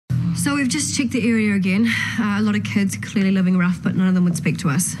So we've just checked the area again. A lot of kids clearly living rough, but none of them would speak to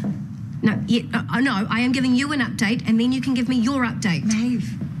us. No, I am giving you an update, and then you can give me your update.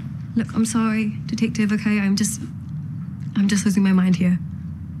 Maeve. Look, I'm sorry, Detective, okay? I'm just losing my mind here.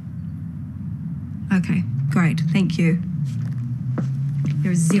 Okay, great, thank you.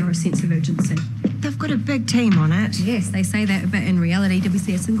 There is zero sense of urgency. They've got a big team on it. Yes, they say that, but in reality, did we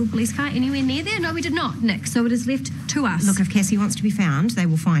see a single police car anywhere near there? No, we did not, Nick, so it is left to us. Look, if Cassie wants to be found, they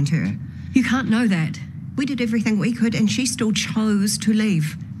will find her. You can't know that. We did everything we could, and she still chose to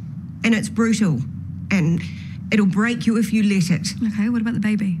leave. And it's brutal, and it'll break you if you let it. Okay, what about the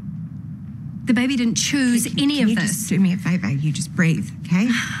baby? The baby didn't choose any of this. Just do me a favour, you just breathe, okay?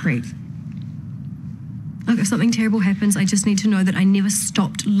 Breathe. Look, if something terrible happens, I just need to know that I never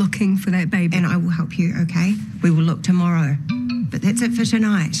stopped looking for that baby. And I will help you, okay? We will look tomorrow. But that's it for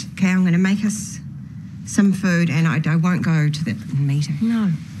tonight, okay? I'm going to make us some food, and I won't go to that meeting.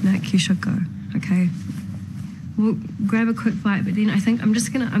 No, Nick, you should go, okay? We'll grab a quick bite, but then I think I'm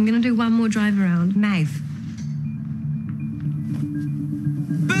gonna do one more drive around. Maeve.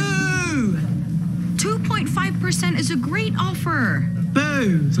 Boo! 2.5% is a great offer.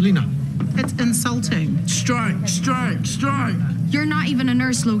 Boo! Selina. It's insulting. Strike, strike, strike. You're not even a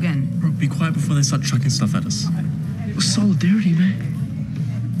nurse, Logan. Bro, be quiet before they start chucking stuff at us. Solidarity, man.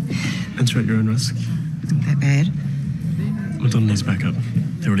 Enter at your own risk. Not that bad. Madonna needs backup.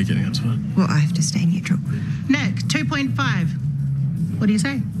 They're already getting up to it. Well, I have to stay neutral. Nick, 2.5. What do you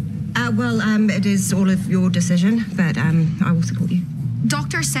say? It is all of your decision, but I will support you.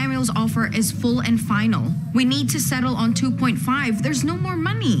 Dr. Samuel's offer is full and final. We need to settle on 2.5. There's no more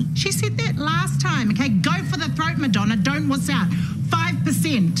money. She said that last time, okay? Go for the throat, Madonna. Don't wuss out.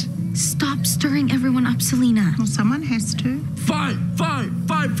 5%. Stop stirring everyone up, Selina. Well, someone has to. Fight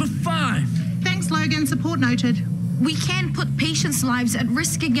for 5. Thanks, Logan. Support noted. We can't put patients' lives at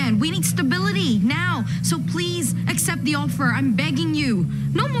risk again. We need stability now. So please accept the offer. I'm begging you.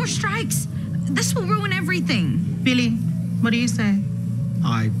 No more strikes. This will ruin everything. Billy, what do you say?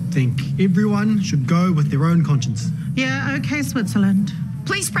 I think everyone should go with their own conscience. Yeah, okay, Switzerland.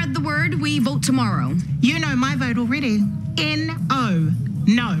 Please spread the word. We vote tomorrow. You know my vote already. N-O.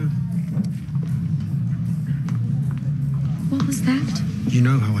 No. What was that? You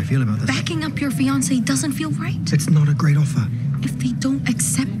know how I feel about this. Backing up your fiancé doesn't feel right. It's not a great offer. If they don't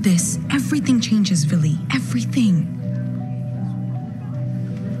accept this, everything changes, Vili. Everything.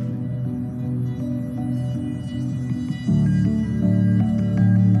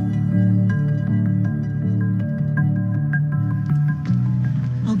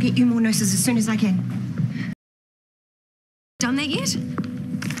 I'll get you more nurses as soon as I can. Done that yet?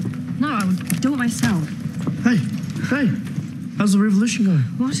 No, I would do it myself. Hey, how's the revolution going?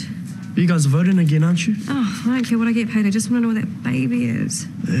 What? You guys are voting again, aren't you? Oh, I don't care what I get paid. I just want to know where that baby is.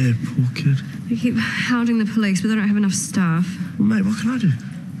 Yeah, poor kid. They keep hounding the police, but they don't have enough staff. Well, mate, what can I do?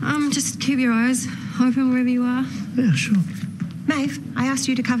 Just keep your eyes open wherever you are. Yeah, sure. Maeve, I asked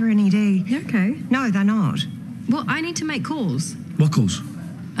you to cover an ED. You okay? No, they're not. Well, I need to make calls. What calls?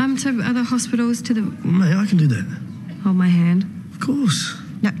 To other hospitals, to the... Mate, I can do that. Hold my hand. Of course.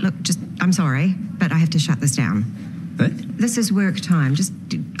 No, look, I'm sorry, but I have to shut this down. Hey? This is work time. Just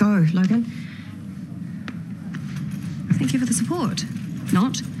go, Logan. Thank you for the support.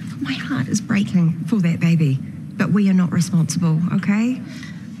 Not? My heart is breaking for that baby, but we are not responsible, okay?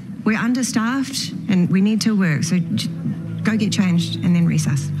 We're understaffed and we need to work, so go get changed and then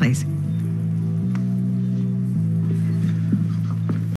recess, please.